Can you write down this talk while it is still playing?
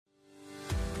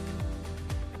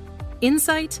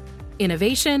Insight,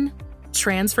 innovation,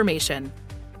 transformation.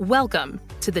 Welcome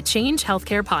to the Change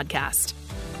Healthcare Podcast.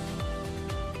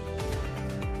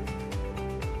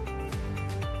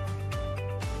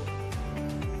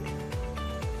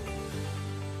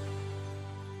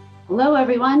 Hello,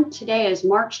 everyone. Today is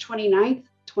March 29th,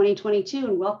 2022,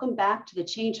 and welcome back to the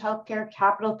Change Healthcare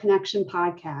Capital Connection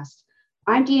Podcast.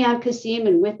 I'm Deanne Kasim,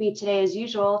 and with me today, as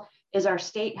usual, is our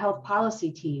state health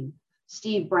policy team,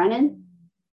 Steve Brennan,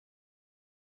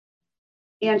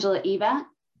 Angela Evat,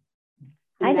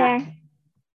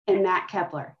 and Matt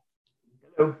Kepler.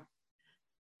 Hello.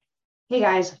 Hey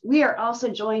guys, we are also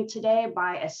joined today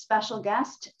by a special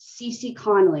guest, Cece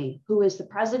Connolly, who is the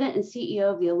president and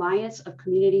CEO of the Alliance of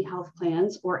Community Health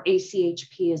Plans, or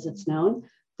ACHP as it's known,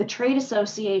 the trade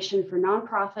association for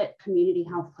nonprofit community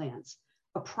health plans.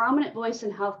 A prominent voice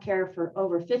in healthcare for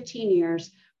over 15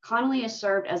 years, Connolly has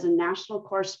served as a national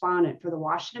correspondent for the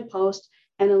Washington Post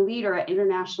and a leader at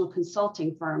international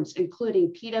consulting firms,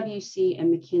 including PwC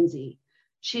and McKinsey.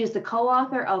 She is the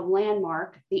co-author of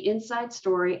Landmark, The Inside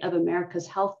Story of America's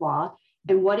Health Law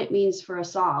and What It Means for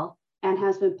Us All, and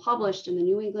has been published in the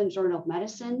New England Journal of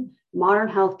Medicine, Modern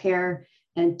Healthcare,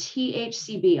 and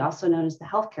THCB, also known as the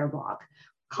Healthcare Blog.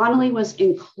 Connolly was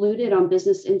included on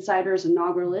Business Insider's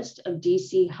inaugural list of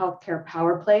DC healthcare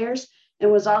power players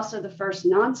and was also the first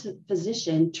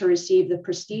non-physician to receive the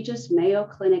prestigious Mayo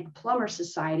Clinic Plumber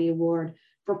Society Award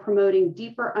for promoting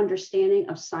deeper understanding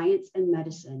of science and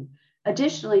medicine.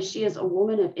 Additionally, she is a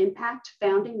Woman of Impact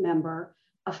founding member,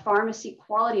 a Pharmacy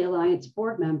Quality Alliance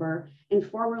board member, and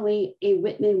formerly a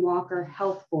Whitman Walker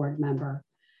Health Board member.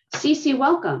 Cece,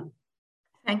 welcome.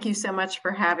 Thank you so much for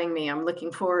having me. I'm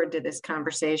looking forward to this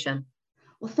conversation.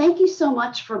 Well, thank you so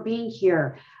much for being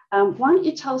here. Why don't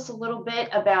you tell us a little bit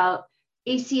about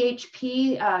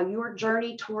ACHP, your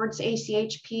journey towards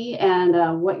ACHP,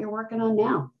 and what you're working on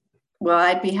now? Well,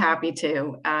 I'd be happy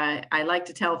to. I like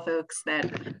to tell folks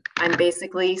that I'm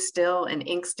basically still an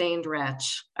ink-stained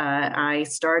wretch. I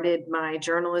started my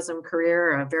journalism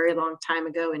career a very long time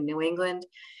ago in New England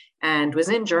and was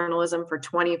in journalism for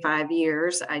 25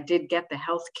 years. I did get the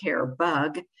healthcare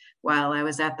bug while I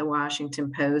was at the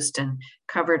Washington Post and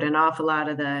covered an awful lot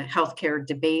of the healthcare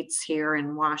debates here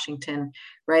in Washington,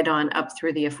 right on up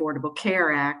through the Affordable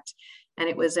Care Act. And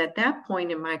it was at that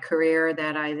point in my career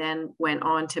that I then went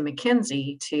on to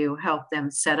McKinsey to help them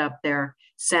set up their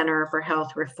Center for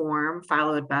Health Reform,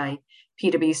 followed by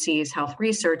PwC's Health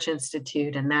Research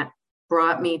Institute. And that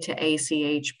brought me to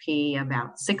ACHP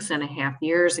about 6.5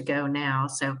 years ago now.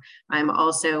 So I'm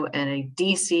also a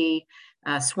DC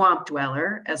swamp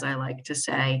dweller, as I like to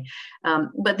say.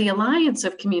 But the Alliance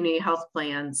of Community Health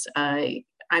Plans,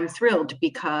 I'm thrilled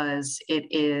because it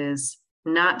is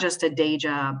not just a day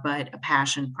job, but a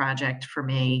passion project for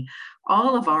me.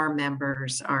 All of our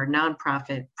members are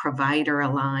nonprofit,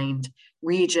 provider-aligned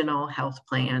regional health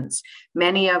plans.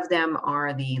 Many of them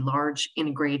are the large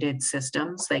integrated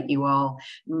systems that you all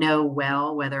know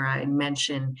well, whether I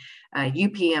mention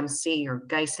UPMC or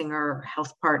Geisinger or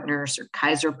Health Partners or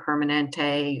Kaiser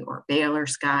Permanente or Baylor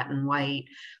Scott and White,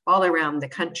 all around the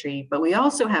country. But we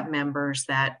also have members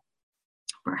that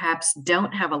perhaps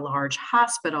don't have a large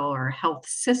hospital or health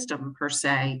system per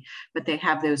se, but they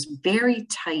have those very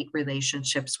tight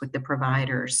relationships with the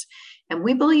providers. And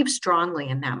we believe strongly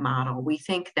in that model. We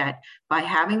think that by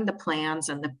having the plans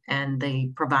and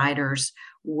the providers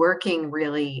working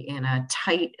really in a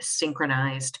tight,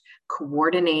 synchronized,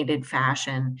 coordinated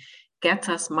fashion gets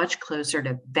us much closer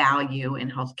to value in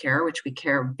healthcare, which we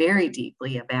care very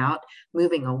deeply about,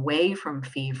 moving away from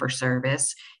fee for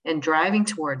service and driving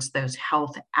towards those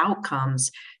health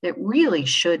outcomes that really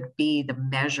should be the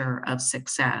measure of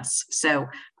success. So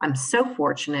I'm so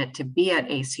fortunate to be at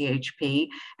ACHP,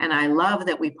 and I love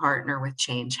that we partner with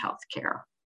Change Healthcare.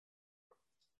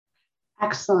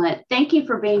 Excellent. Thank you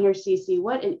for being here, Cece.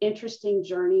 What an interesting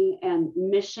journey and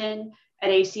mission at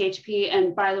ACHP.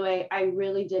 And by the way, I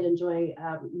really did enjoy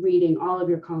reading all of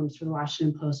your columns for the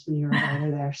Washington Post when you were over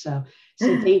there. So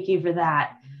thank you for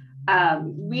that.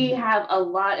 We have a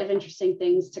lot of interesting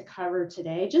things to cover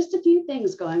today. Just a few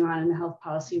things going on in the health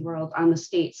policy world on the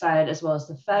state side as well as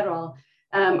the federal.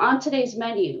 On today's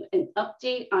menu, an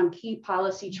update on key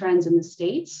policy trends in the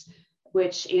states,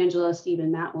 which Angela, Steve,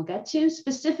 and Matt will get to,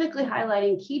 specifically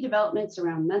highlighting key developments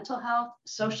around mental health,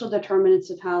 social determinants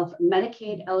of health,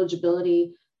 Medicaid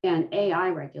eligibility, and AI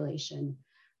regulation.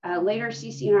 Later,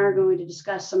 Cece and I are going to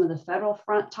discuss some of the federal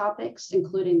front topics,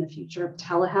 including the future of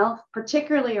telehealth,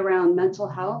 particularly around mental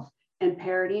health and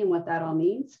parity and what that all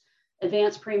means,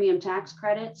 advanced premium tax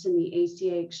credits in the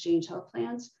ACA exchange health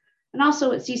plans, and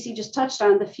also what Cece just touched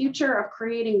on, the future of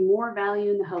creating more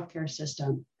value in the healthcare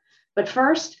system. But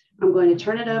first, I'm going to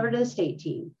turn it over to the state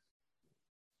team.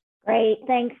 Great,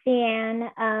 thanks, Deanne.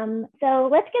 So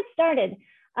let's get started.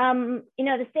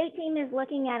 The state team is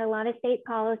looking at a lot of state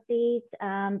policies,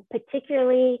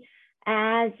 particularly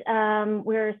as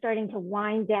we're starting to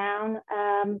wind down,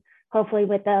 hopefully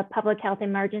with the public health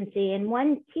emergency. And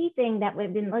one key thing that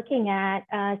we've been looking at,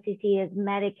 CC, is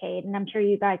Medicaid. And I'm sure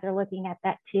you guys are looking at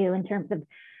that too in terms of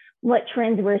what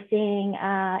trends we're seeing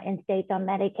in states on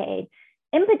Medicaid.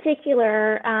 In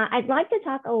particular, I'd like to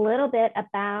talk a little bit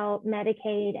about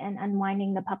Medicaid and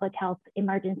unwinding the public health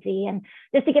emergency. And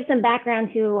just to give some background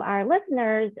to our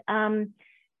listeners,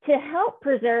 to help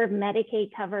preserve Medicaid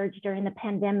coverage during the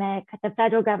pandemic, the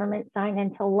federal government signed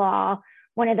into law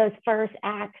one of those first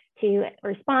acts to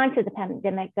respond to the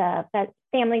pandemic, the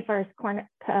Family First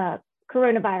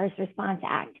Coronavirus Response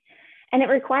Act. And it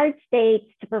required states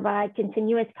to provide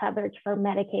continuous coverage for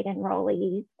Medicaid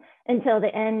enrollees until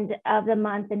the end of the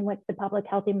month in which the public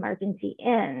health emergency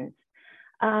ends.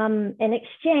 In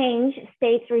exchange,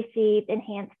 states received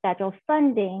enhanced federal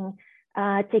funding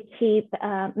to keep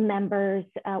members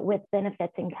with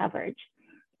benefits and coverage.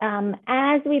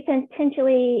 As we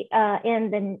potentially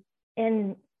end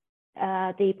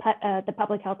the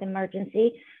public health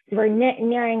emergency, so we're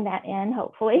nearing that end,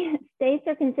 hopefully, states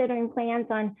are considering plans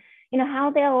on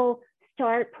how they'll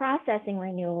start processing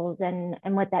renewals. And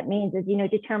what that means is,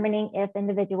 determining if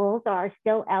individuals are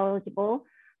still eligible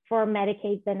for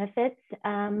Medicaid benefits.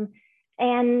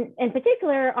 And in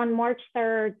particular, on March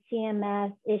 3rd,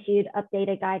 CMS issued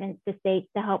updated guidance to states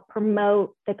to help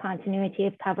promote the continuity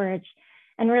of coverage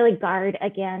and really guard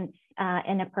against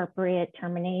inappropriate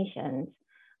terminations.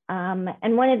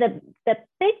 And one of the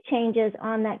big changes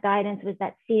on that guidance was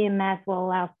that CMS will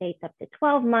allow states up to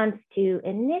 12 months to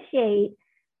initiate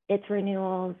its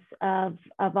renewals of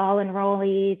all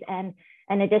enrollees and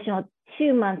an additional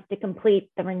 2 months to complete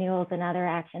the renewals and other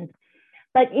actions.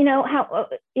 But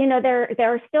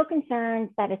there are still concerns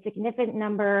that a significant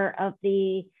number of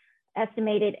the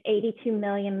estimated 82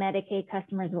 million Medicaid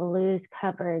customers will lose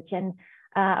coverage. And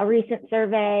a recent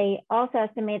survey also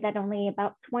estimated that only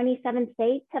about 27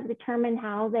 states have determined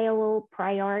how they will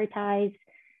prioritize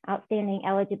outstanding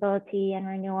eligibility and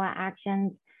renewal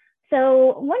actions.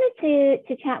 So I wanted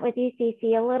to chat with you,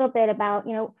 CC, a little bit about,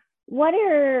 what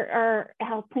are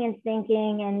health plans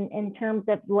thinking in terms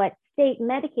of what state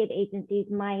Medicaid agencies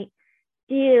might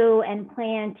do and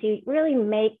plan to really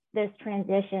make this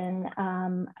transition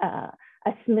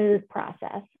a smooth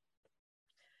process.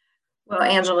 Well,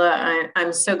 Angela,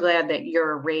 I'm so glad that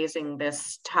you're raising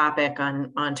this topic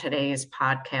on today's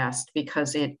podcast,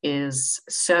 because it is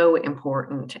so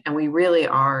important. And we really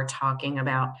are talking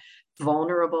about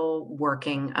vulnerable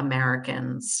working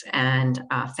Americans and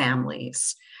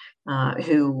families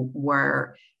who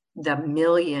were the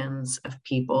millions of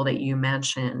people that you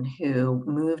mentioned who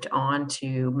moved on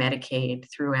to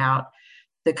Medicaid throughout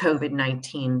the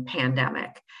COVID-19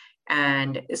 pandemic.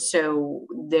 And so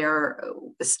the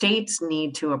states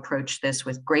need to approach this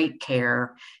with great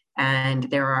care. And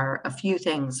there are a few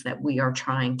things that we are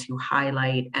trying to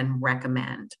highlight and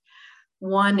recommend.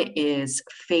 One is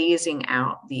phasing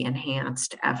out the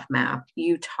enhanced FMAP.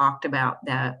 You talked about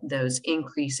those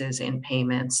increases in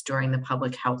payments during the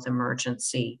public health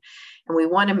emergency. And we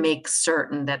want to make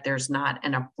certain that there's not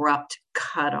an abrupt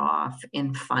cutoff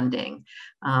in funding,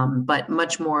 but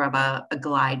much more of a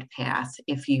glide path,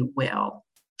 if you will.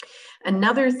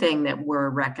 Another thing that we're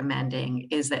recommending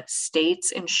is that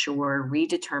states ensure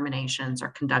redeterminations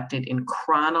are conducted in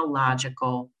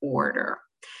chronological order,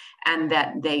 and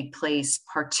that they place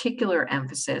particular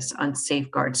emphasis on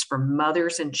safeguards for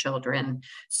mothers and children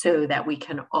so that we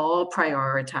can all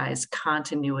prioritize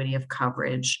continuity of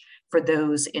coverage for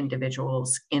those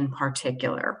individuals in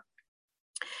particular.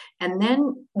 And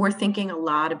then we're thinking a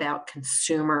lot about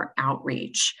consumer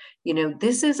outreach.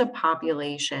 This is a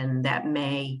population that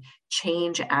may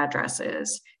change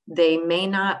addresses. They may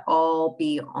not all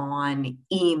be on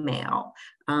email.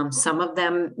 Some of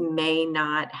them may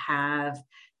not have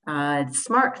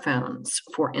smartphones,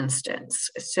 for instance.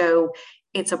 So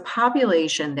it's a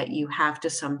population that you have to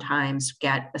sometimes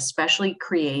get especially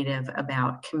creative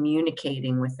about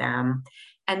communicating with them.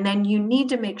 And then you need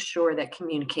to make sure that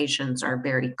communications are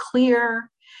very clear,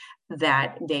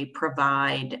 that they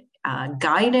provide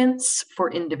guidance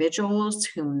for individuals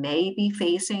who may be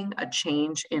facing a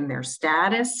change in their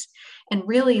status, and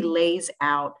really lays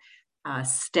out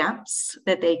steps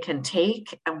that they can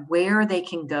take and where they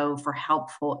can go for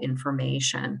helpful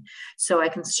information. So I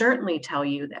can certainly tell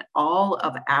you that all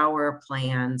of our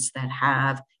plans that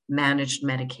have managed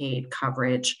Medicaid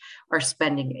coverage are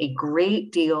spending a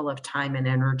great deal of time and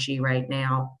energy right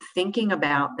now thinking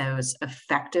about those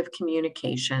effective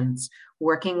communications,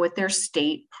 working with their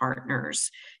state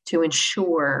partners to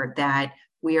ensure that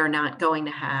we are not going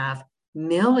to have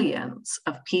millions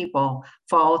of people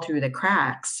fall through the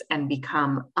cracks and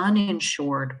become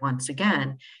uninsured once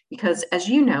again. Because as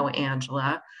you know,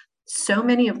 Angela, so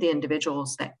many of the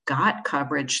individuals that got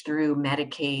coverage through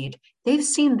Medicaid, they've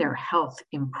seen their health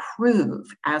improve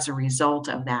as a result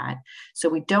of that. So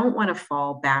we don't want to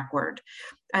fall backward.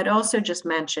 I'd also just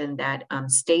mention that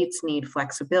states need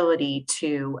flexibility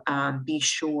to be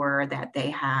sure that they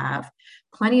have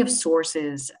plenty of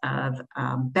sources of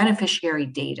beneficiary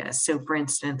data. So for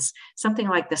instance, something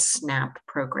like the SNAP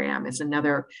program is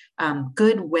another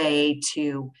good way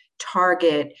to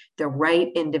target the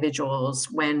right individuals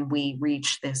when we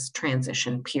reach this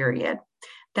transition period.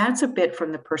 That's a bit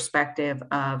from the perspective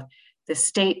of the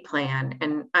state plan.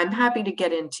 And I'm happy to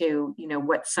get into,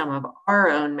 what some of our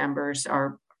own members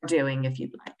are doing if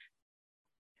you'd like.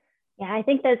 Yeah, I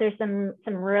think those are some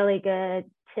really good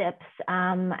tips.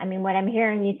 What I'm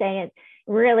hearing you say is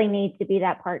really needs to be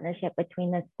that partnership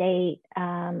between the state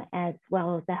as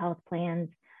well as the health plans.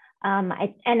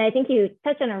 I think you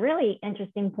touched on a really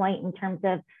interesting point in terms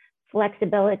of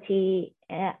flexibility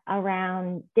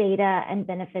around data and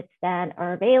benefits that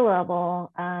are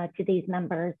available to these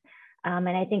members. And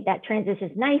I think that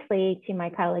transitions nicely to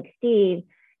my colleague, Steve,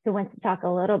 who wants to talk a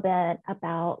little bit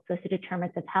about social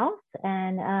determinants of health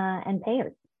and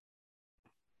payers.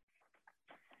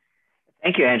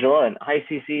 Thank you, Angela, and hi,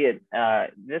 CC.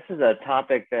 This is a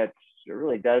topic that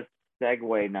really does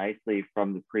segue nicely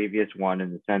from the previous one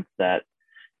in the sense that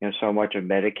so much of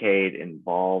Medicaid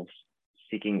involves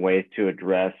seeking ways to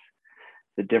address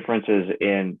the differences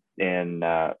in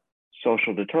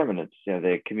social determinants.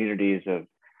 The communities of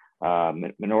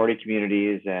minority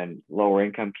communities and lower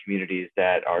income communities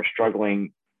that are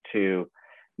struggling to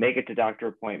make it to doctor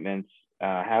appointments,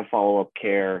 have follow-up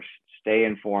care, stay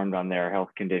informed on their health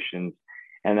conditions,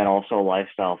 and then also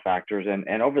lifestyle factors.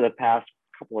 And over the past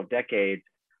couple of decades,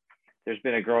 there's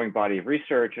been a growing body of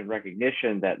research and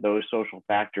recognition that those social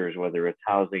factors, whether it's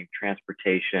housing,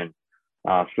 transportation,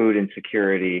 food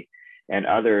insecurity, and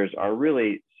others, are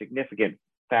really significant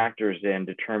factors in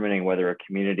determining whether a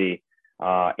community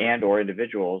and or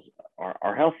individuals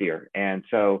are healthier. And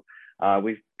so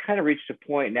we've kind of reached a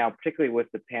point now, particularly with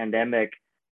the pandemic,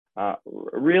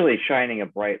 really shining a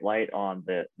bright light on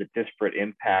the disparate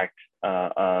impact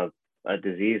of a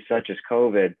disease such as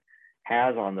COVID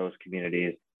has on those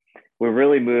communities. We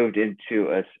really moved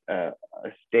into a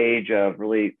stage of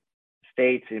really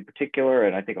states in particular,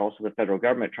 and I think also the federal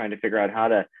government, trying to figure out how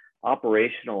to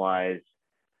operationalize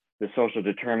the social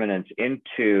determinants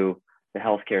into the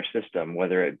healthcare system,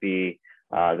 whether it be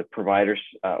the providers,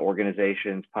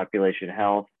 organizations, population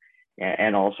health,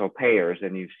 and also payers.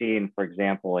 And you've seen, for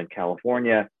example, in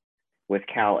California with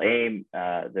CalAIM,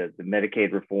 the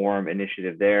Medicaid reform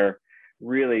initiative there,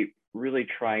 really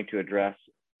trying to address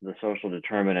the social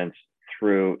determinants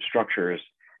through structures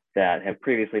that have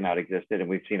previously not existed. And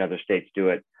we've seen other states do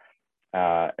it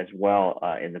as well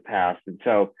in the past. And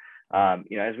so,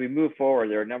 as we move forward,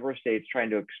 there are a number of states trying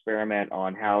to experiment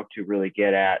on how to really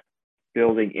get at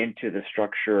building into the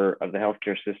structure of the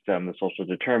healthcare system, the social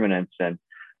determinants. And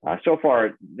so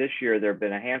far this year, there have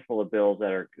been a handful of bills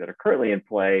that are currently in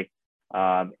play.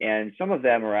 And some of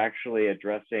them are actually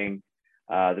addressing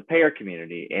the payer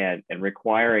community and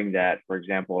requiring that, for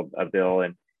example, a bill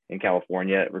in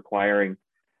California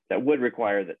would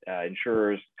require that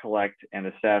insurers collect and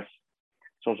assess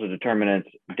social determinants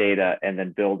data and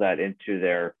then build that into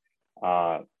their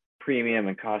premium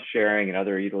and cost sharing and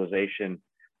other utilization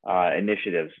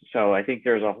initiatives. So I think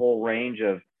there's a whole range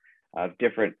of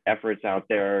different efforts out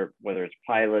there, whether it's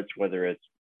pilots, whether it's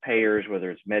payers, whether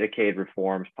it's Medicaid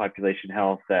reforms, population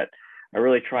health, that are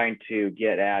really trying to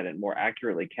get at and more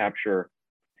accurately capture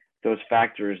those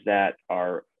factors that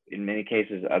are in many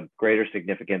cases of greater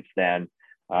significance than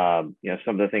some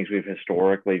of the things we've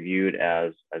historically viewed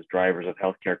as drivers of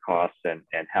healthcare costs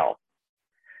and health.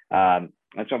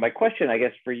 And so my question, I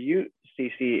guess, for you,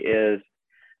 Cece, is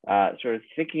sort of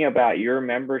thinking about your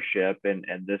membership and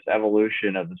this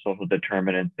evolution of the social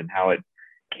determinants and how it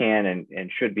can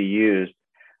and should be used.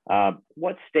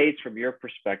 What states, from your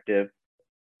perspective,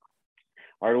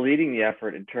 are leading the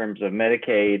effort in terms of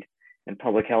Medicaid and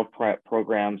public health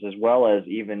programs, as well as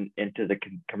even into the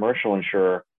commercial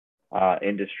insurer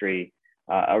industry,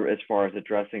 as far as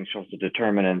addressing social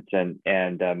determinants,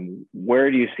 and where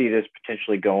do you see this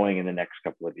potentially going in the next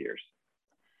couple of years?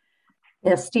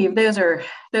 Yes, Steve, those are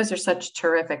such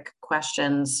terrific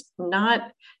questions.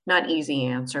 Not easy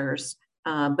answers,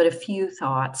 but a few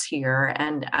thoughts here.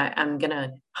 And I'm going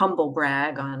to humble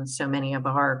brag on so many of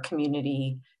our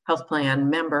community health plan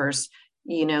members.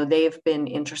 You know, they've been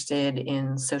interested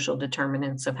in social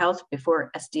determinants of health before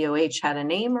SDOH had a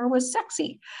name or was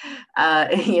sexy.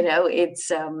 You know,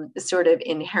 it's sort of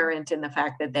inherent in the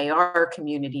fact that they are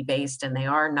community based and they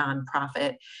are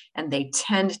nonprofit, and they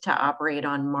tend to operate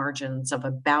on margins of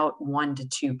about 1%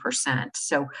 to 2%.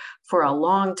 So for a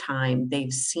long time,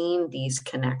 they've seen these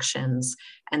connections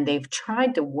and they've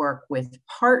tried to work with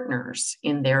partners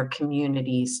in their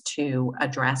communities to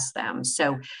address them.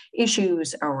 So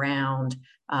issues around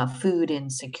food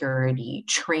insecurity,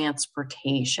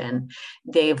 transportation,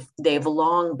 they've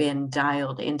long been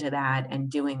dialed into that and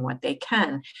doing what they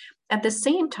can. At the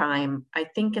same time, I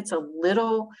think it's a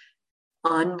little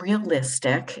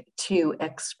unrealistic to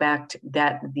expect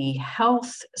that the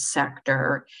health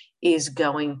sector is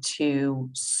going to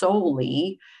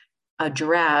solely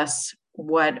address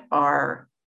what are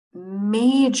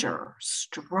major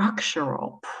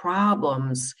structural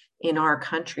problems in our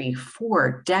country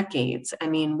for decades. I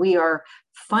mean, we are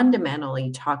fundamentally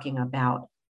talking about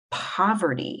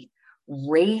poverty,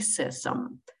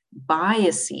 racism,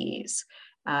 biases.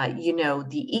 You know,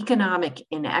 the economic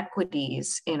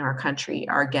inequities in our country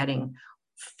are getting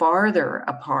farther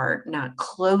apart, not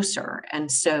closer.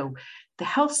 And so the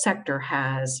health sector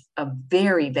has a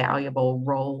very valuable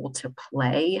role to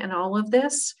play in all of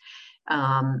this.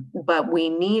 But we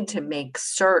need to make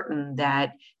certain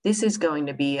that this is going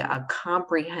to be a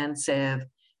comprehensive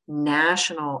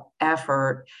national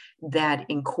effort that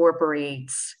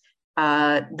incorporates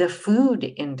the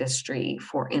food industry,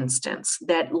 for instance,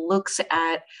 that looks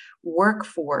at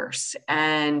workforce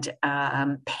and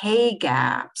pay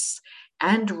gaps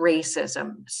and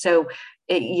racism. So,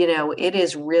 it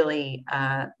is really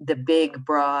the big,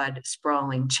 broad,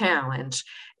 sprawling challenge.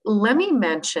 Let me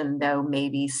mention, though,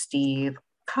 maybe, Steve,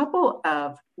 a couple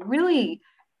of really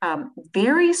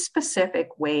very specific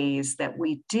ways that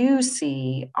we do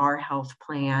see our health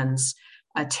plans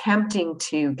attempting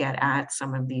to get at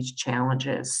some of these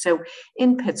challenges. So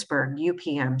in Pittsburgh,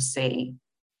 UPMC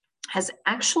has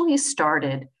actually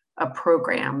started a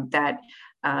program that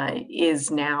is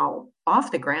now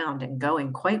off the ground and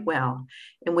going quite well,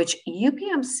 in which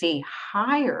UPMC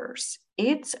hires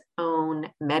its own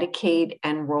Medicaid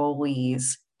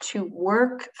enrollees to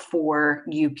work for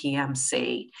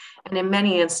UPMC. And in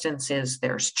many instances,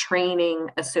 there's training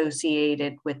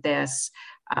associated with this,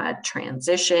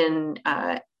 transition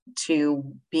to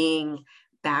being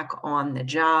back on the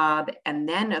job, and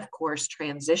then, of course,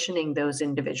 transitioning those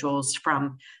individuals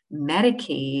from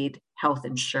Medicaid health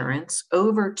insurance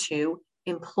over to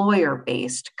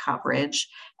employer-based coverage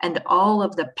and all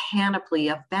of the panoply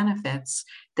of benefits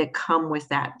that come with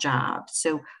that job.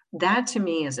 So that, to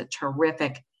me, is a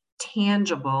terrific,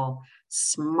 tangible,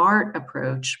 smart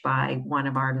approach by one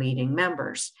of our leading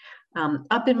members.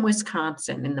 Up in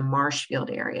Wisconsin, in the Marshfield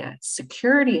area,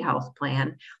 Security Health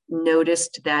Plan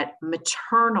noticed that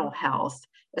maternal health,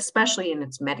 especially in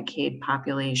its Medicaid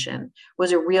population,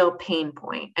 was a real pain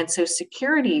point. And so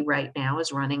Security right now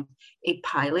is running a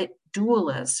pilot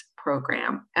doulas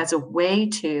program as a way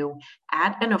to,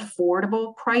 at an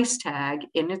affordable price tag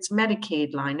in its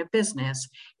Medicaid line of business,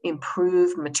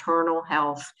 improve maternal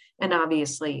health and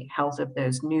obviously health of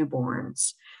those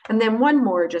newborns. And then one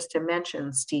more just to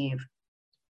mention, Steve,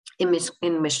 in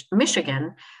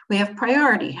Michigan, we have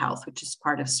Priority Health, which is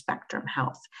part of Spectrum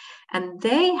Health, and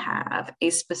they have a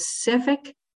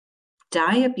specific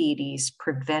diabetes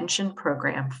prevention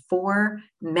program for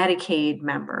Medicaid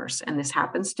members. And this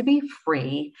happens to be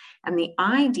free. And the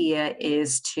idea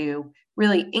is to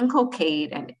really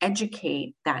inculcate and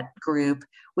educate that group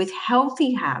with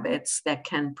healthy habits that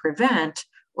can prevent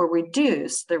or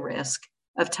reduce the risk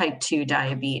of type 2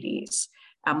 diabetes.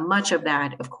 Much of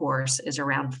that, of course, is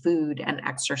around food and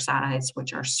exercise,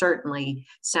 which are certainly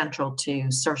central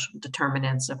to social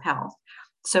determinants of health.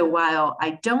 So while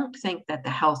I don't think that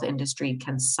the health industry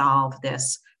can solve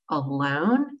this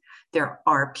alone, there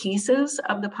are pieces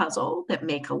of the puzzle that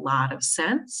make a lot of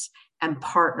sense, and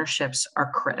partnerships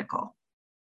are critical.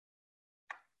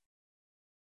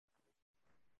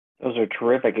 Those are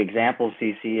terrific examples,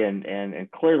 Cece,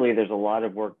 and clearly there's a lot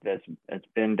of work that's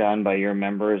been done by your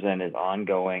members and is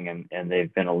ongoing, and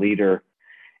they've been a leader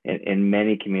in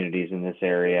many communities in this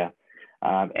area.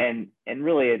 And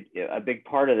really a big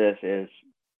part of this is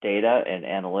data and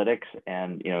analytics,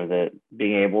 and the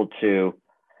being able to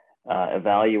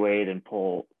evaluate and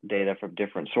pull data from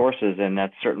different sources, and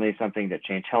that's certainly something that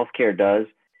Change Healthcare does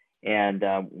And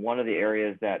one of the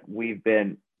areas that we've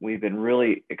been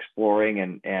really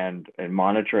exploring and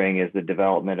monitoring is the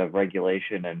development of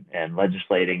regulation and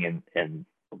legislating and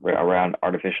around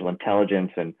artificial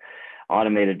intelligence and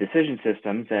automated decision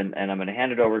systems. And I'm going to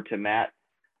hand it over to Matt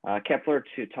Kepler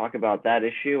to talk about that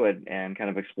issue and kind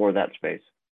of explore that space.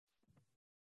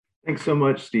 Thanks so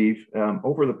much, Steve.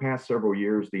 Over the past several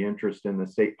years, the interest in the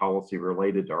state policy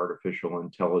related to artificial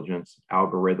intelligence,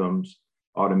 algorithms,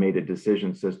 automated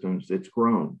decision systems, it's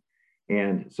grown.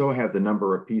 And so have the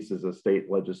number of pieces of state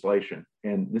legislation.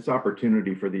 And this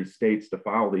opportunity for these states to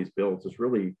file these bills has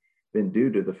really been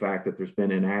due to the fact that there's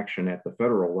been inaction at the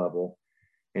federal level.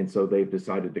 And so they've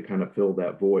decided to kind of fill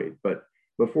that void. But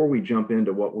before we jump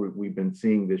into what we've been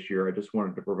seeing this year, I just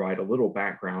wanted to provide a little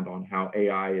background on how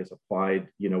AI is applied,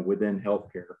 within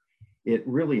healthcare. It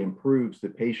really improves the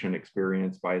patient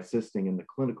experience by assisting in the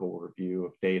clinical review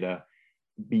of data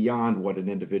beyond what an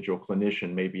individual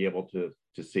clinician may be able to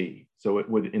see. So it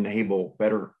would enable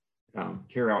better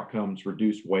care outcomes,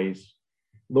 reduce waste,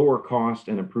 lower cost,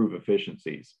 and improve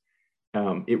efficiencies.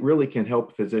 It really can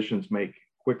help physicians make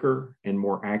quicker and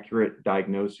more accurate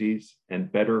diagnoses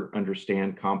and better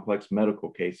understand complex medical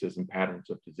cases and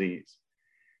patterns of disease.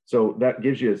 So that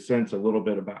gives you a sense a little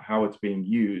bit about how it's being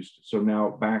used. So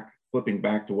now flipping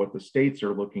back to what the states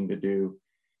are looking to do,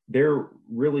 they're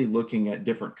really looking at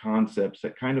different concepts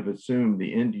that kind of assume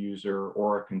the end user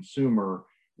or a consumer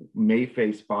may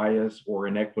face bias or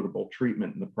inequitable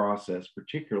treatment in the process,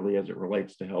 particularly as it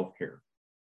relates to healthcare.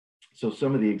 So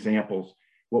some of the examples,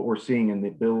 what we're seeing in the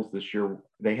bills this year,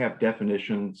 they have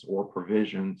definitions or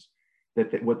provisions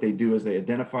that what they do is they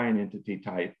identify an entity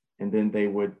type, and then they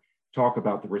would talk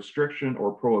about the restriction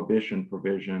or prohibition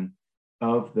provision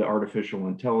of the artificial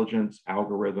intelligence,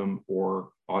 algorithm, or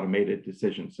automated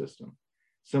decision system.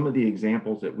 Some of the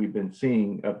examples that we've been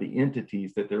seeing of the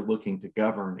entities that they're looking to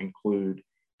govern include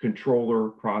controller,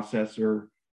 processor,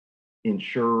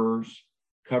 insurers,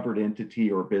 covered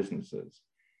entity, or businesses.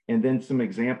 And then some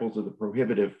examples of the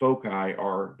prohibitive foci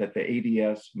are that the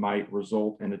ADS might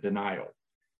result in a denial.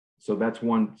 So that's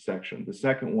one section. The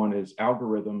second one is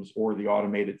algorithms or the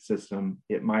automated system.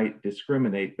 It might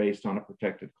discriminate based on a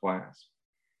protected class.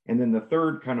 And then the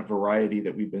third kind of variety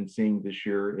that we've been seeing this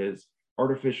year is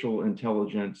artificial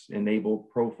intelligence enabled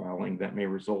profiling that may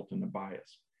result in a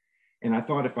bias. And I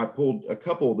thought if I pulled a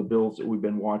couple of the bills that we've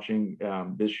been watching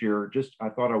this year, I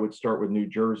thought I would start with New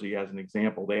Jersey as an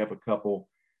example. They have a couple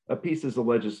of pieces of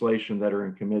legislation that are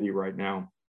in committee right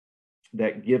now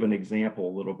that give an example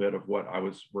a little bit of what I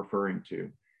was referring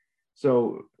to.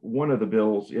 So one of the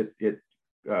bills, it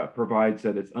provides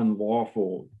that it's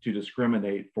unlawful to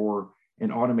discriminate for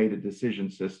an automated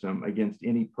decision system against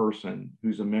any person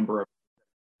who's a member of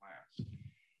a class.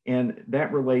 And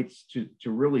that relates to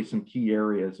really some key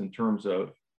areas in terms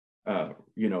of,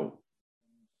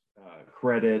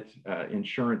 credit,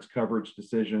 insurance coverage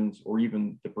decisions, or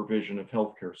even the provision of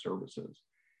healthcare services.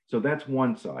 So that's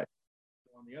one side.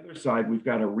 On the other side, we've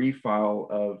got a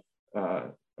refile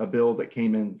of a bill that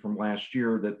came in from last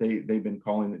year that they've been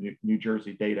calling the New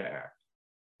Jersey Data Act.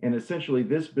 And essentially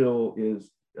this bill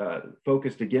is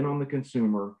focused again on the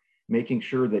consumer, making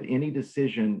sure that any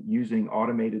decision using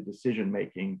automated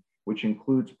decision-making, which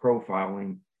includes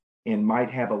profiling and might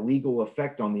have a legal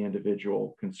effect on the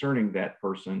individual concerning that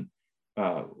person,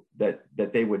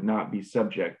 that they would not be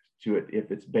subject to it if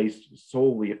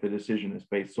the decision is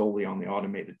based solely on the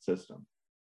automated system.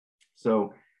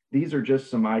 So these are just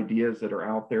some ideas that are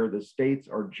out there. The states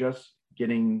are just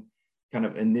getting kind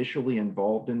of initially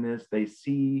involved in this. They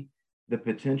see the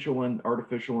potential in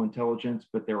artificial intelligence,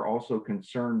 but they're also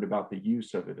concerned about the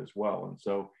use of it as well. And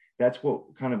so that's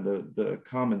what kind of the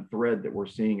common thread that we're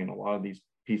seeing in a lot of these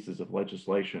pieces of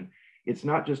legislation. It's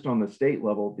not just on the state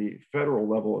level, the federal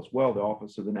level as well, the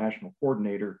Office of the National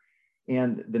Coordinator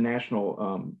and the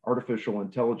National Artificial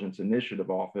Intelligence Initiative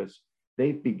Office.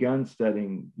 They've begun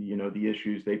studying, the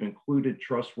issues. They've included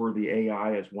trustworthy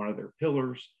AI as one of their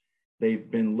pillars. They've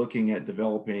been looking at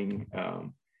developing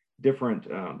different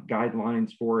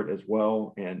guidelines for it as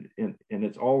well. And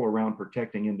it's all around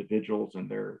protecting individuals and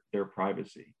their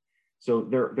privacy. So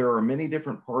there are many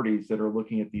different parties that are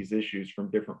looking at these issues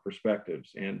from different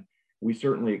perspectives. And we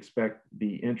certainly expect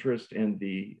the interest in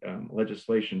the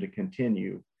legislation to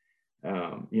continue,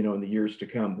 in the years to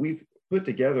come. We've put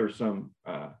together some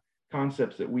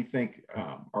concepts that we think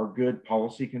are good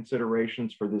policy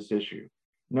considerations for this issue.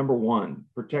 Number one,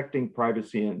 protecting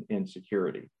privacy and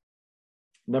security.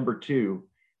 Number two,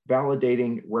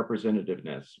 validating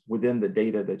representativeness within the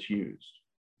data that's used.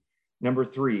 Number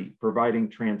three, providing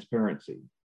transparency.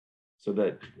 so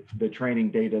that the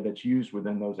training data that's used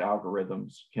within those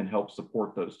algorithms can help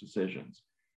support those decisions.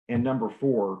 And number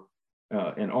four,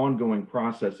 an ongoing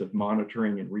process of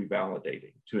monitoring and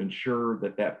revalidating to ensure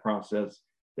that that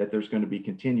there's going to be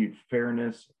continued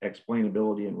fairness,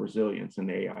 explainability, and resilience in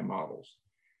the AI models.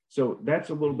 So that's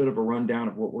a little bit of a rundown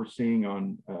of what we're seeing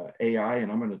on AI,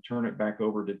 and I'm going to turn it back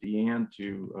over to Deanne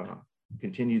to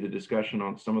continue the discussion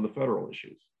on some of the federal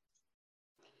issues.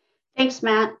 Thanks,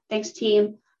 Matt. Thanks,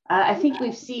 team. I think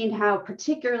we've seen how,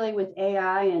 particularly with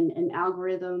AI and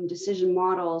algorithm decision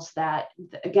models, that,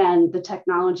 again, the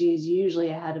technology is usually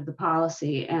ahead of the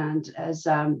policy. And as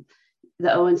the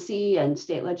ONC and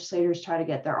state legislators try to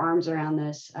get their arms around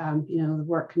this, the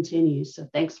work continues. So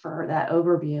thanks for that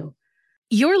overview.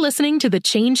 You're listening to the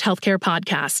Change Healthcare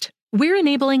podcast. We're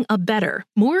enabling a better,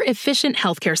 more efficient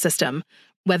healthcare system.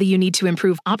 Whether you need to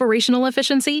improve operational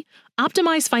efficiency,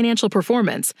 optimize financial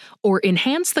performance, or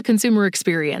enhance the consumer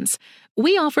experience,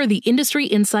 we offer the industry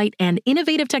insight and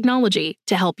innovative technology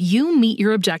to help you meet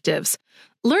your objectives.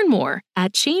 Learn more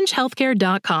at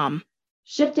changehealthcare.com.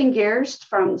 Shifting gears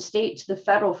from the state to the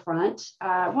federal front,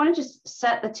 I want to just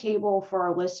set the table for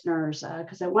our listeners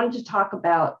because I wanted to talk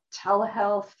about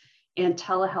telehealth and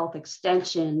telehealth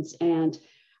extensions. And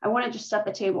I want to just set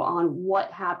the table on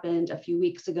what happened a few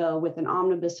weeks ago with an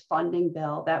omnibus funding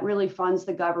bill that really funds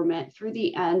the government through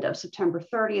the end of September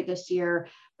 30th this year,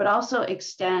 but also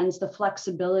extends the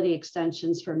flexibility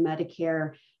extensions for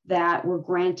Medicare that were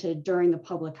granted during the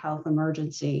public health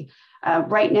emergency.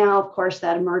 Right now, of course,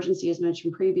 that emergency, as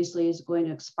mentioned previously, is going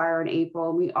to expire in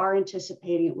April, and we are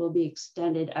anticipating it will be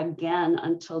extended again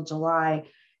until July.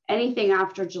 Anything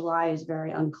after July is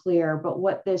very unclear, but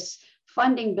what this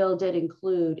funding bill did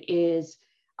include is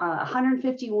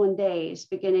 151 days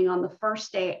beginning on the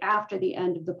first day after the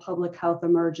end of the public health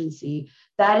emergency.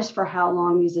 That is for how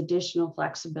long these additional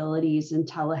flexibilities in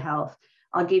telehealth.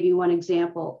 I'll give you one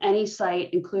example. Any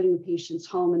site, including the patient's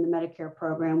home in the Medicare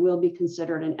program, will be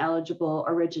considered an eligible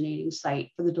originating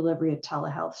site for the delivery of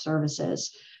telehealth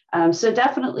services. So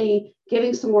definitely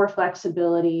giving some more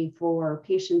flexibility for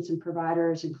patients and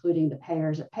providers, including the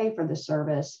payers that pay for the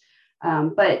service.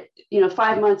 But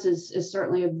 5 months is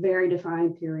certainly a very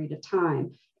defined period of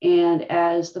time. And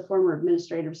as the former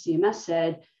administrator of CMS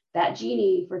said, that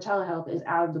genie for telehealth is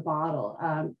out of the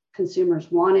bottle. Consumers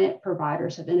want it,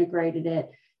 providers have integrated it.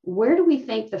 Where do we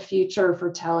think the future for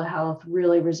telehealth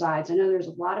really resides? I know there's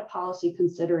a lot of policy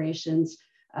considerations.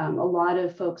 A lot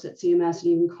of folks at CMS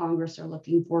and even Congress are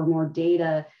looking for more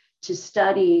data to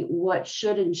study what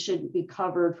should and shouldn't be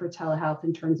covered for telehealth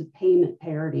in terms of payment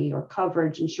parity or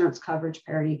coverage, insurance coverage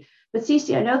parity. But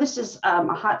Cece, I know this is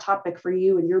a hot topic for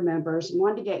you and your members, and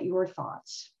wanted to get your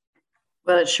thoughts.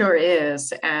 Well, it sure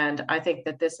is. And I think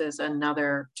that this is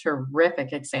another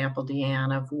terrific example,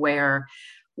 Deanne, of where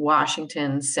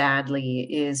Washington sadly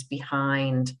is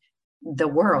behind the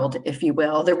world, if you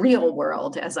will, the real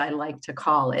world, as I like to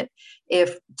call it.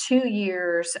 If 2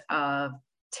 years of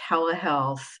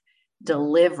telehealth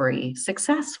delivery,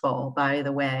 successful, by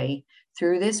the way,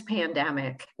 through this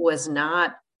pandemic, was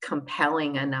not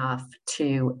compelling enough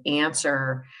to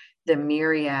answer the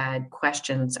myriad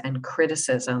questions and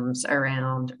criticisms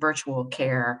around virtual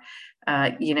care,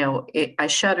 I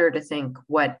shudder to think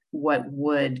what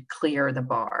would clear the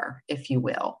bar, if you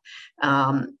will.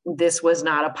 This was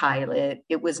not a pilot.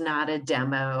 It was not a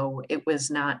demo. It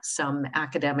was not some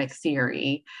academic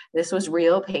theory. This was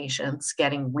real patients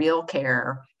getting real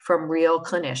care from real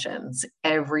clinicians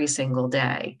every single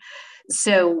day.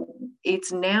 So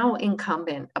it's now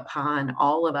incumbent upon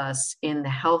all of us in the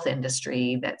health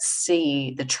industry that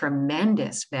see the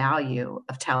tremendous value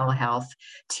of telehealth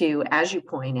to, as you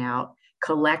point out,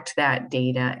 collect that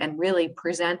data and really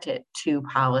present it to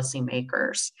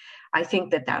policymakers. I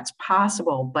think that that's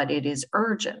possible, but it is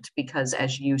urgent because,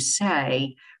 as you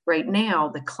say, right now,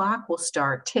 the clock will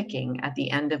start ticking at the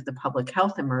end of the public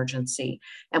health emergency,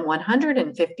 and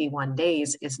 151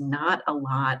 days is not a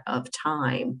lot of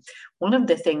time. One of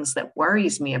the things that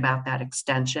worries me about that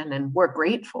extension, and we're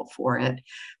grateful for it,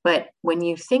 but when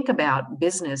you think about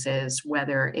businesses,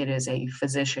 whether it is a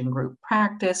physician group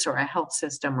practice or a health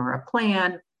system or a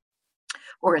plan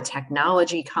or a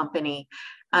technology company,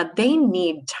 they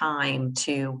need time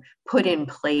to put in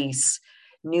place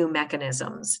new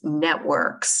mechanisms,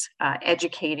 networks,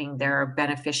 educating their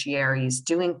beneficiaries,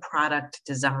 doing product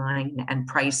design and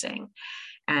pricing.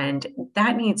 And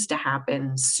that needs to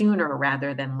happen sooner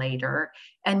rather than later.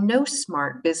 And no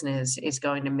smart business is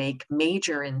going to make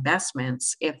major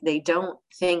investments if they don't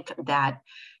think that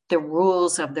the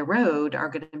rules of the road are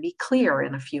going to be clear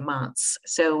in a few months.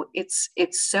 So it's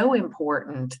so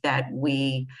important that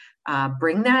we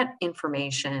bring that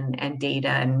information and data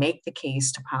and make the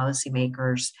case to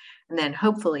policymakers, and then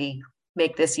hopefully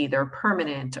make this either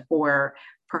permanent or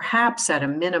perhaps at a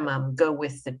minimum go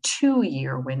with the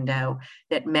 2-year window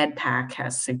that MedPAC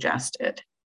has suggested.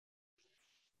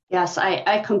 Yes,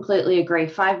 I completely agree.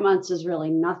 5 months is really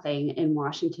nothing in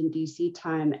Washington, D.C.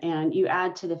 time. And you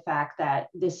add to the fact that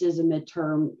this is a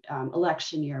midterm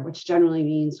election year, which generally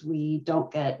means we don't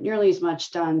get nearly as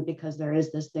much done because there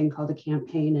is this thing called a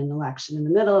campaign and election in the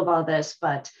middle of all this.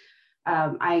 But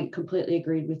I completely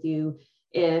agreed with you.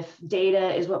 If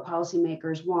data is what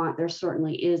policymakers want, there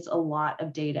certainly is a lot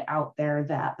of data out there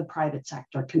that the private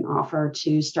sector can offer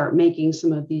to start making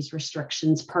some of these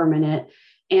restrictions permanent.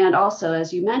 And also,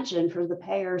 as you mentioned, for the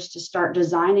payers to start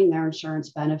designing their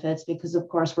insurance benefits, because of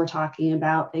course, we're talking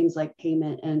about things like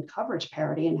payment and coverage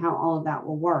parity and how all of that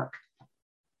will work.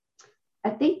 I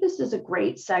think this is a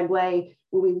great segue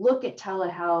when we look at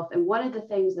telehealth. And one of the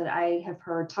things that I have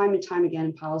heard time and time again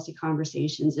in policy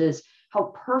conversations is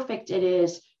how perfect it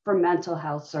is for mental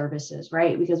health services,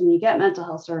 right? Because when you get mental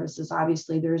health services,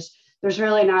 obviously there's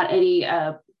really not any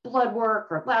blood work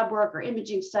or lab work or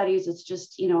imaging studies. It's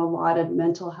just, a lot of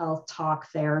mental health talk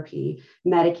therapy,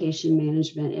 medication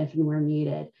management, if and where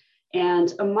needed.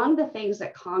 And among the things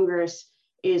that Congress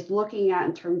is looking at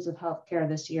in terms of healthcare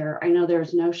this year, I know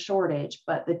there's no shortage,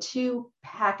 but the two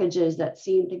packages that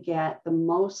seem to get the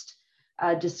most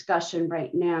discussion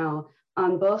right now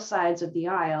on both sides of the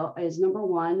aisle is number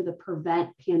one, the Prevent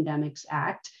Pandemics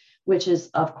Act, which is,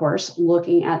 of course,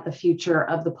 looking at the future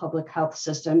of the public health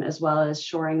system, as well as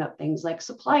shoring up things like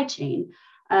supply chain.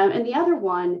 And the other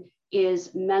one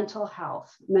is mental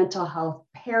health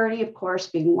parity, of course,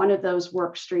 being one of those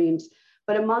work streams.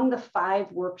 But among the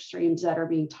 5 work streams that are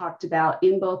being talked about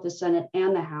in both the Senate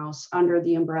and the House under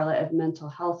the umbrella of mental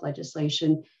health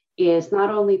legislation is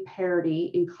not only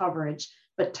parity in coverage,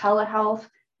 but telehealth,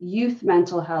 youth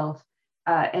mental health,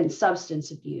 and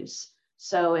substance abuse.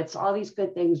 So it's all these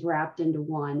good things wrapped into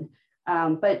one.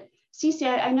 But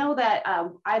Cece, I know that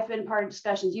I've been part of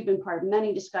discussions, you've been part of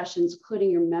many discussions, including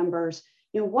your members.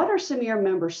 What are some of your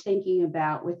members thinking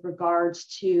about with regards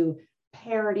to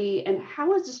parity, and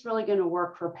how is this really going to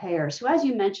work for payers who, as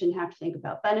you mentioned, have to think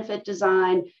about benefit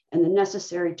design and the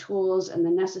necessary tools and the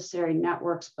necessary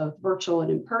networks, both virtual and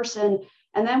in person.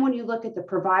 And then when you look at the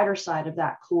provider side of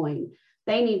that coin,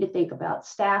 they need to think about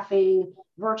staffing,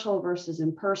 virtual versus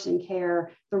in-person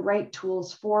care, the right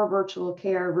tools for virtual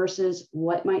care versus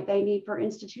what might they need for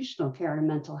institutional care in a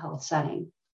mental health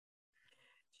setting.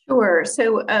 Sure.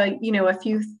 So, a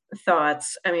few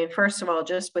thoughts. I mean, first of all,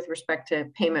 just with respect to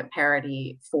payment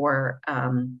parity for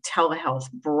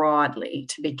telehealth broadly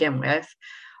to begin with,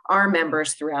 our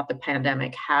members throughout the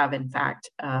pandemic have, in fact,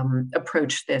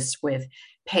 approached this with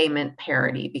payment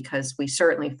parity because we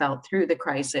certainly felt through the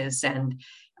crisis and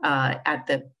at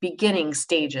the beginning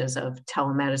stages of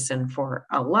telemedicine for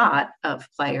a lot of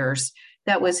players,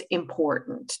 that was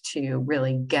important to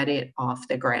really get it off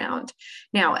the ground.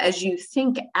 Now, as you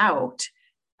think out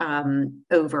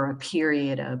over a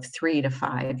period of 3 to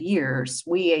 5 years,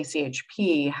 we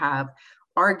ACHP have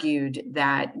argued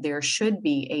that there should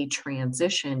be a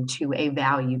transition to a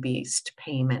value-based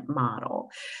payment model,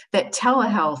 that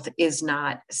telehealth is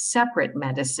not separate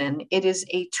medicine, it is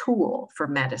a tool for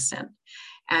medicine.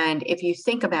 And if you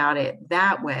think about it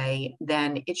that way,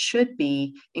 then it should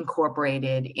be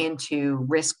incorporated into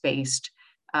risk-based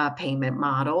payment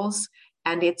models.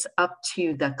 And it's up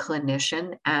to the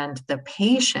clinician and the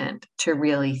patient to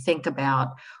really think about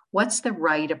what's the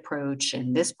right approach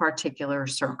in this particular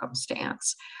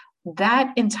circumstance.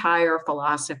 That entire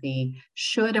philosophy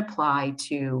should apply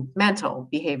to mental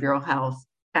behavioral health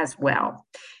as well.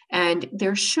 And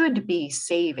there should be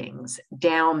savings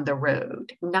down the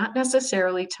road, not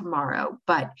necessarily tomorrow,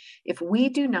 but if we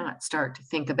do not start to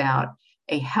think about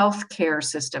a healthcare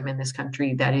system in this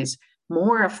country that is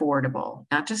more affordable,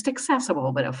 not just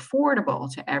accessible, but affordable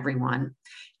to everyone,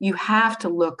 you have to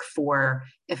look for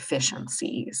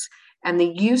efficiencies. And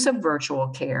the use of virtual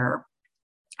care,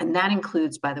 and that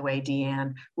includes, by the way,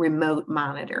 Deanne, remote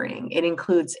monitoring. It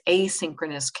includes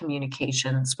asynchronous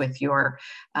communications with your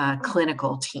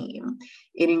clinical team.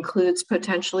 It includes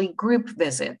potentially group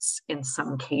visits in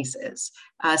some cases,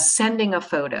 sending a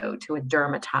photo to a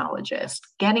dermatologist,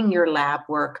 getting your lab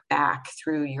work back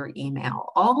through your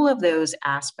email, all of those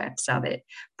aspects of it,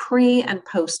 pre and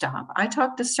post-op. I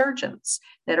talk to surgeons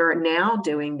that are now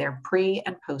doing their pre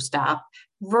and post-op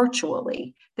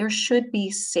virtually. There should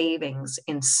be savings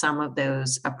in some of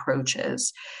those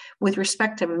approaches. With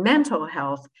respect to mental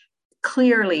health,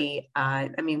 clearly, I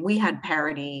mean, we had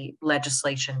parity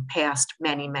legislation passed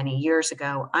many, many years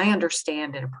ago. I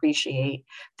understand and appreciate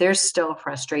there's still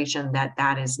frustration that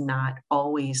that is not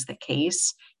always the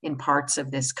case in parts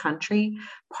of this country.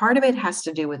 Part of it has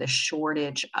to do with a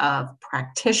shortage of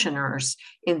practitioners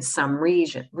in some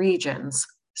regions.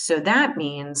 So that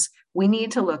means we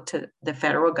need to look to the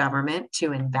federal government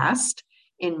to invest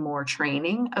in more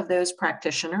training of those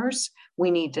practitioners. We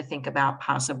need to think about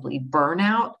possibly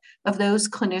burnout of those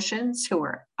clinicians who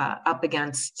are up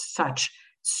against such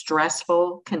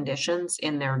stressful conditions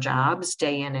in their jobs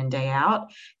day in and day out.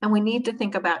 And we need to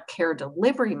think about care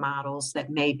delivery models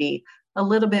that may be a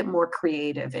little bit more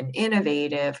creative and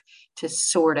innovative to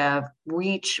sort of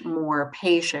reach more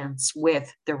patients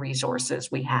with the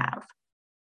resources we have.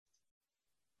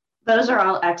 Those are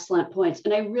all excellent points.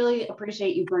 And I really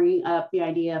appreciate you bringing up the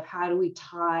idea of how do we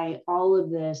tie all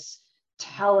of this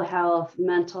telehealth,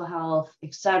 mental health,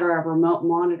 et cetera, remote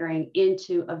monitoring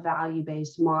into a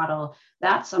value-based model.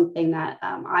 That's something that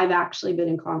I've actually been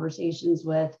in conversations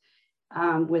with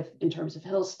in terms of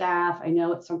Hill staff. I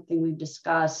know it's something we've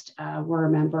discussed. We're a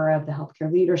member of the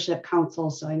Healthcare Leadership Council,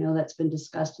 so I know that's been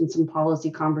discussed in some policy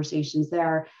conversations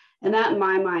there. And that in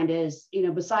my mind is,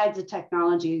 besides the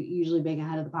technology usually being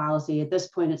ahead of the policy, at this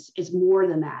point, it's more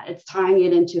than that. It's tying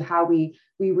it into how we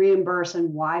reimburse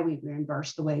and why we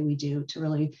reimburse the way we do to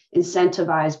really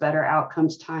incentivize better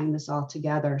outcomes, tying this all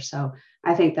together. So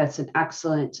I think that's an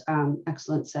excellent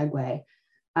segue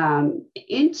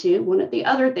into one of the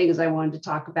other things I wanted to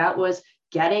talk about was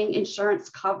getting insurance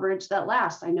coverage that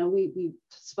lasts. I know we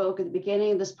spoke at the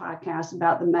beginning of this podcast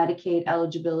about the Medicaid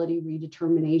eligibility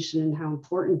redetermination and how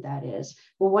important that is.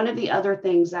 Well, one of the other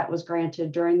things that was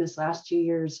granted during this last 2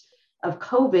 years of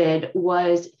COVID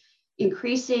was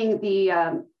increasing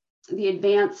the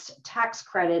advanced tax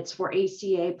credits for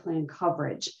ACA plan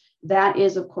coverage. That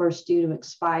is, of course, due to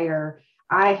expire.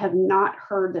 I have not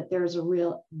heard that there's a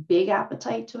real big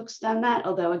appetite to extend that,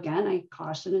 although again, I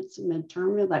caution it's a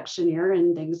midterm election year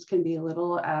and things can be a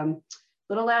little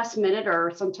last minute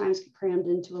or sometimes crammed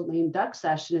into a lame duck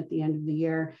session at the end of the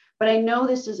year. But I know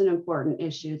this is an important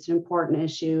issue. It's an important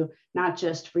issue, not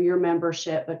just for your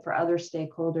membership, but for other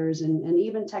stakeholders and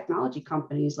even technology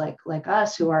companies like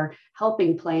us who are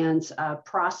helping plans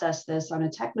process this on a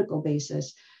technical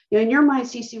basis. In your mind,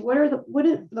 Cece, what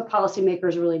do the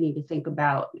policymakers really need to think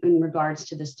about in regards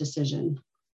to this decision?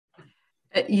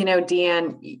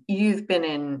 Deanne, you've been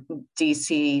in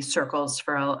DC circles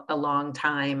for a long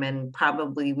time, and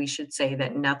probably we should say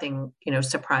that nothing,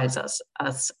 surprises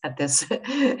us at this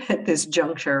at this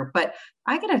juncture. But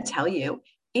I got to tell you,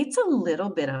 it's a little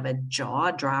bit of a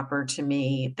jaw dropper to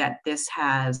me that this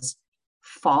has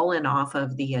fallen off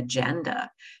of the agenda.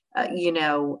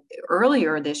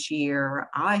 Earlier this year,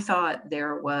 I thought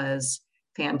there was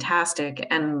fantastic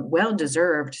and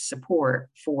well-deserved support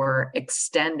for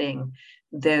extending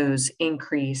those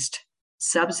increased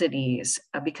subsidies,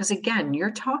 because again,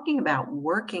 you're talking about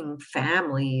working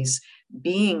families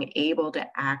being able to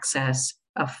access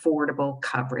affordable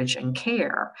coverage and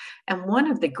care. And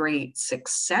one of the great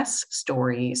success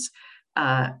stories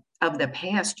of the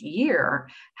past year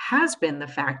has been the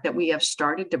fact that we have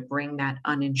started to bring that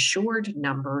uninsured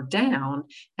number down,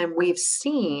 and we've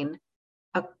seen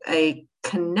a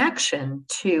connection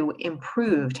to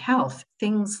improved health,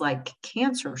 things like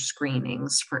cancer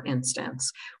screenings, for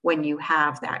instance, when you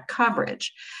have that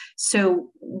coverage.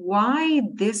 So why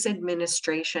this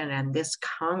administration and this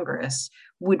Congress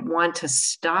would want to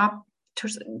step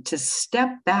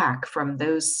back from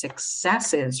those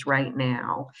successes right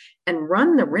now and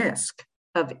run the risk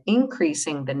of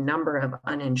increasing the number of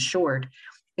uninsured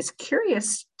is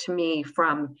curious to me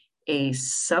from a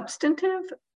substantive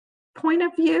point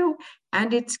of view,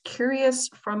 and it's curious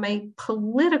from a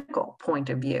political point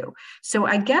of view. So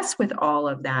I guess with all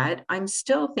of that, I'm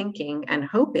still thinking and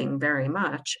hoping very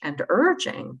much and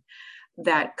urging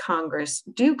that Congress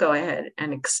do go ahead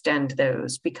and extend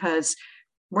those, because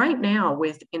right now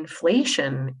with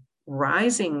inflation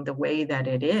rising the way that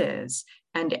it is,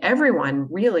 and everyone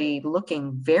really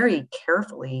looking very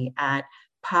carefully at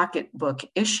pocketbook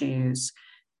issues,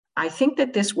 I think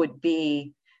that this would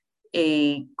be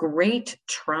a great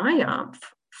triumph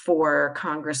for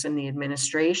Congress and the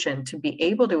administration to be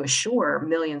able to assure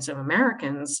millions of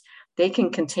Americans they can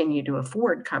continue to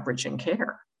afford coverage and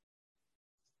care.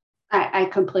 I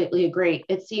completely agree.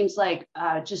 It seems like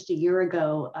just a year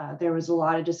ago, there was a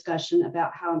lot of discussion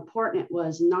about how important it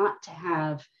was not to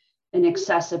have an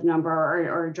excessive number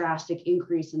or a drastic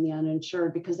increase in the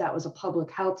uninsured, because that was a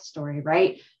public health story,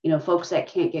 right? Folks that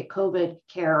can't get COVID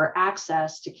care or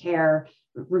access to care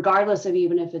regardless of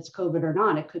even if it's COVID or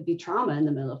not. It could be trauma in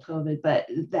the middle of COVID, but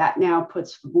that now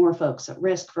puts more folks at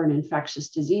risk for an infectious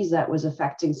disease that was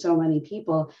affecting so many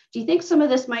people. Do you think some of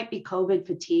this might be COVID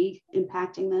fatigue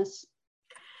impacting this?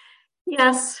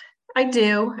 Yes, I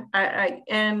do.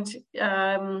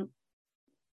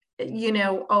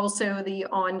 Also the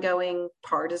ongoing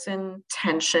partisan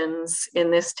tensions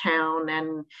in this town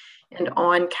and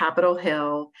on Capitol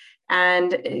Hill.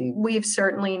 And we've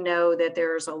certainly know that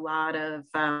there's a lot of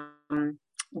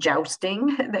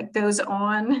jousting that goes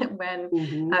on when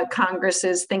Congress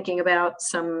is thinking about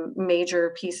some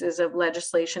major pieces of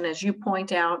legislation. As you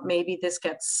point out, maybe this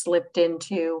gets slipped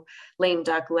into lame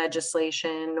duck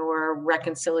legislation or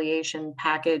reconciliation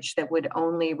package that would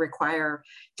only require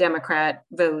Democrat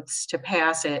votes to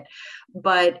pass it.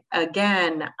 But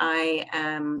again, I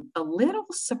am a little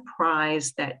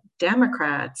surprised that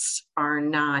Democrats are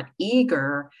not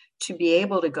eager to be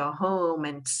able to go home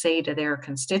and say to their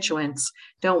constituents,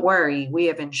 don't worry, we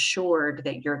have ensured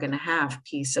that you're going to have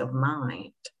peace of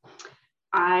mind.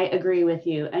 I agree with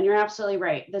you. And you're absolutely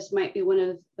right. This might be one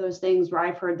of those things where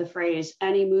I've heard the phrase,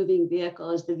 any moving vehicle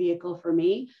is the vehicle for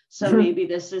me. So maybe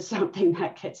this is something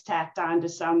that gets tacked on to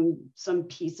some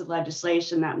piece of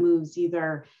legislation that moves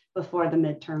either before the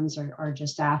midterms or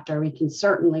just after. We can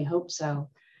certainly hope so.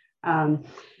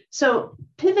 So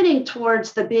pivoting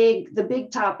towards the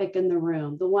big topic in the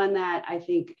room, the one that I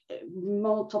think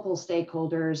multiple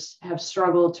stakeholders have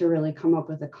struggled to really come up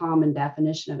with a common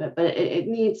definition of it, but it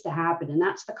needs to happen. And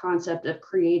that's the concept of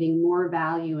creating more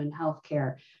value in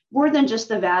healthcare, more than just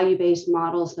the value-based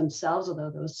models themselves,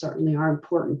 although those certainly are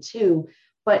important too.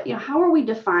 But how are we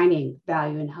defining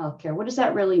value in healthcare? What does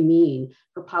that really mean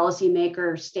for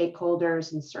policymakers,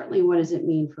 stakeholders, and certainly what does it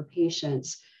mean for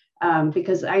patients?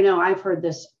 Because I know I've heard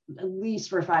this at least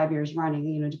for 5 years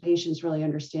running, do patients really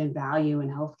understand value in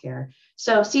healthcare?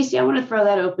 So Cece, I want to throw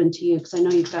that open to you because I know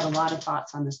you've got a lot of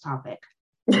thoughts on this topic.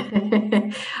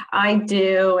 I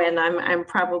do, and I'm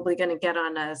probably going to get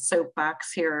on a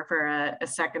soapbox here for a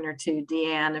second or two,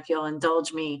 Deanne, if you'll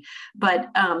indulge me. But,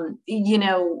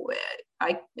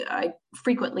 I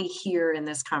frequently hear in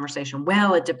this conversation,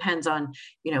 well, it depends on,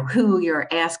 who you're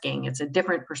asking. It's a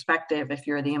different perspective if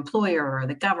you're the employer or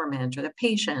the government or the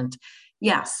patient.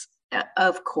 Yes,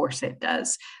 of course it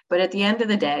does. But at the end of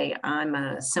the day, I'm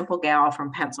a simple gal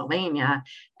from Pennsylvania,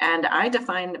 and I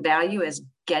define value as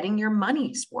getting your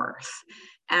money's worth.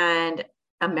 And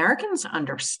Americans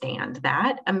understand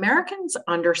that. Americans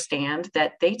understand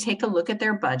that they take a look at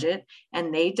their budget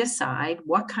and they decide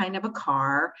what kind of a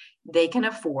car they can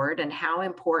afford and how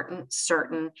important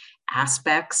certain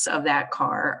aspects of that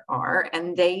car are,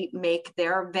 and they make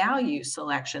their value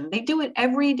selection. They do it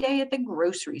every day at the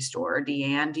grocery store.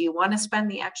 Deanne, do you want to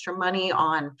spend the extra money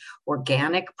on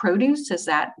organic produce? Is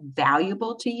that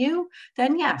valuable to you?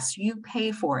 Then yes, you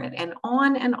pay for it. And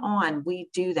on we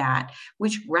do that.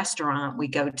 Which restaurant we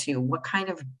go to, what kind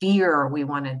of beer we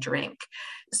want to drink.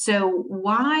 So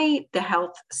why the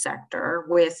health sector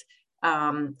with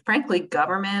frankly,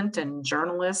 government and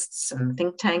journalists and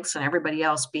think tanks and everybody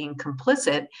else being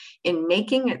complicit in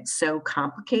making it so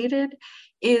complicated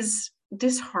is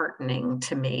disheartening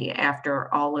to me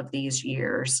after all of these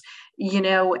years,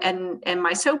 and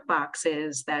my soapbox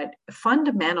is that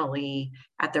fundamentally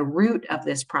at the root of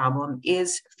this problem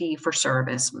is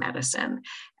fee-for-service medicine.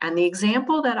 And the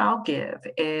example that I'll give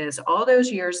is all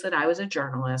those years that I was a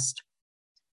journalist.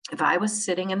 If I was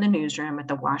sitting in the newsroom at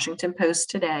the Washington Post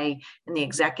today and the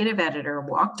executive editor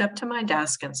walked up to my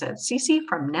desk and said, Cece,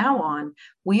 from now on,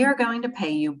 we are going to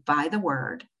pay you by the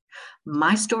word,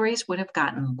 my stories would have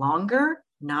gotten longer,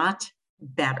 not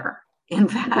better. In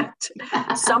fact,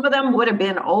 some of them would have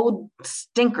been old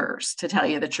stinkers, to tell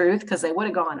you the truth, because they would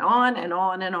have gone on and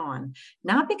on and on.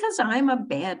 Not because I'm a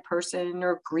bad person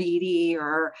or greedy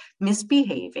or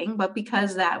misbehaving, but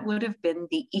because that would have been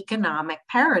the economic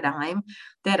paradigm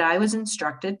that I was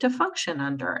instructed to function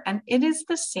under. And it is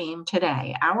the same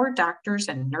today. Our doctors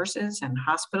and nurses and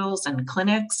hospitals and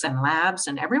clinics and labs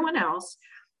and everyone else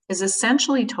is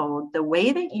essentially told the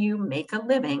way that you make a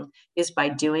living is by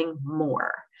doing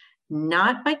more.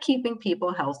 Not by keeping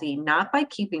people healthy, not by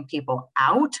keeping people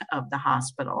out of the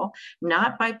hospital,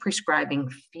 not by prescribing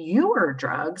fewer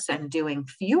drugs and doing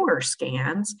fewer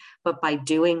scans, but by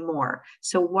doing more.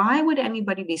 So why would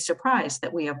anybody be surprised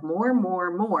that we have more,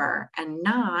 and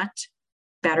not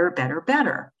better, better,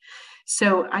 better?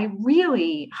 So I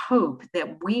really hope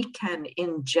that we can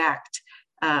inject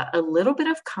a little bit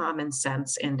of common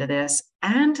sense into this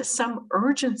and some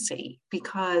urgency,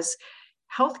 because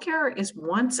healthcare is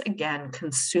once again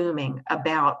consuming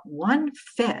about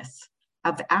 1/5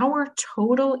 of our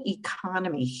total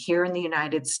economy here in the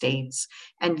United States.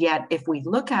 And yet, if we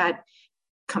look at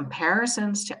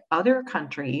comparisons to other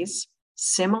countries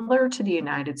similar to the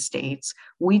United States,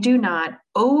 we do not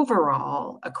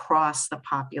overall, across the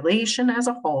population as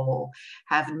a whole,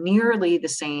 have nearly the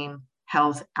same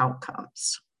health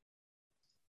outcomes.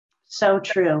 So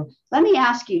true. Let me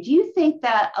ask you, do you think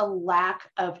that a lack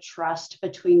of trust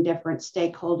between different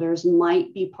stakeholders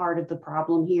might be part of the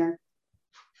problem here?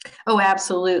 Oh,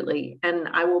 absolutely. And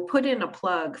I will put in a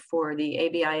plug for the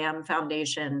ABIM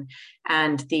Foundation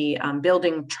and the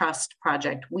Building Trust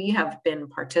Project. We have been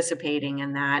participating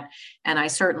in that. And I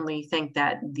certainly think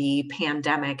that the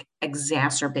pandemic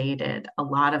exacerbated a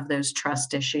lot of those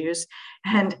trust issues.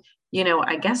 And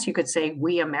I guess you could say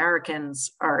we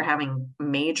Americans are having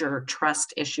major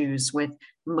trust issues with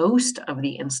most of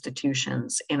the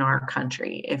institutions in our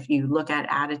country. If you look at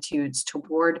attitudes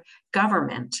toward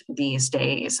government these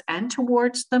days and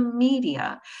towards the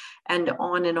media, and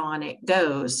on it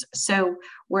goes. So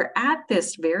we're at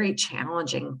this very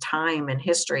challenging time in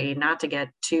history, not to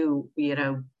get too,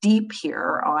 deep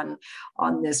here on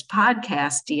this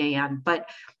podcast, DeAnne, but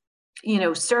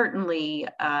certainly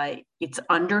it's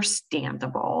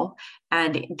understandable,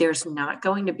 and there's not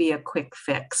going to be a quick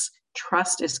fix.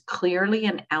 Trust is clearly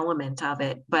an element of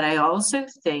it, but I also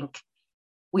think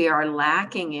we are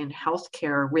lacking in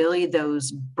healthcare really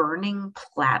those burning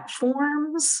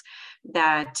platforms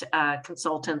that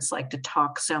consultants like to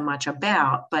talk so much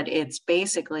about, but it's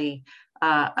basically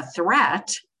a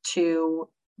threat to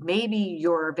maybe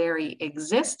your very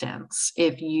existence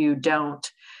if you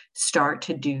don't start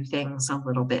to do things a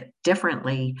little bit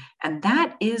differently. And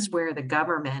that is where the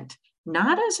government,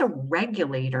 not as a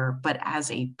regulator, but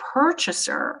as a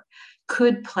purchaser,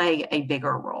 could play a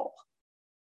bigger role.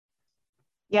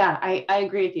 Yeah, I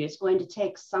agree with you. It's going to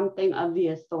take something of the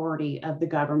authority of the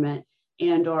government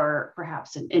and or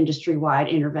perhaps an industry-wide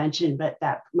intervention, but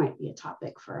that might be a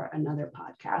topic for another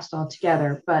podcast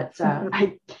altogether. But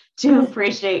I do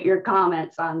appreciate your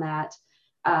comments on that.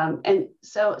 And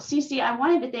so, Cece, I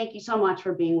wanted to thank you so much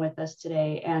for being with us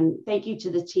today. And thank you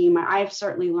to the team. I've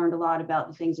certainly learned a lot about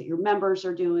the things that your members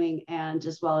are doing, and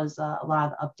as well as a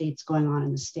lot of the updates going on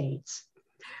in the States.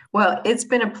 Well, it's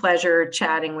been a pleasure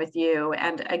chatting with you.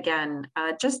 And again,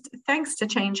 just thanks to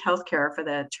Change Healthcare for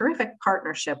the terrific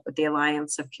partnership with the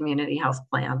Alliance of Community Health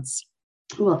Plans.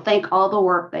 Well, thank all the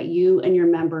work that you and your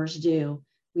members do.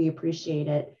 We appreciate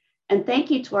it. And thank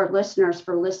you to our listeners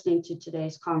for listening to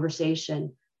today's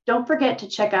conversation. Don't forget to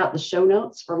check out the show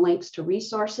notes for links to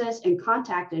resources and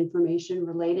contact information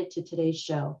related to today's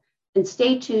show. And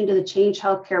stay tuned to the Change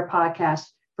Healthcare podcast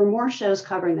for more shows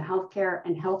covering the healthcare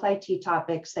and health IT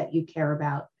topics that you care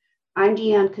about. I'm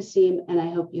DeAnne Kasim, and I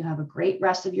hope you have a great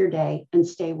rest of your day and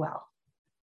stay well.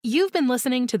 You've been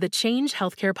listening to the Change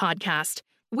Healthcare podcast.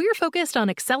 We're focused on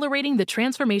accelerating the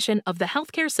transformation of the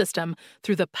healthcare system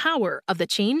through the power of the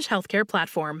Change Healthcare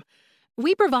platform.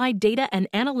 We provide data and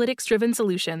analytics-driven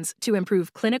solutions to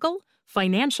improve clinical,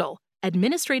 financial,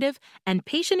 administrative, and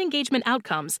patient engagement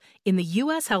outcomes in the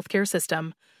U.S. healthcare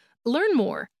system. Learn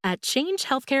more at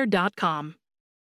changehealthcare.com.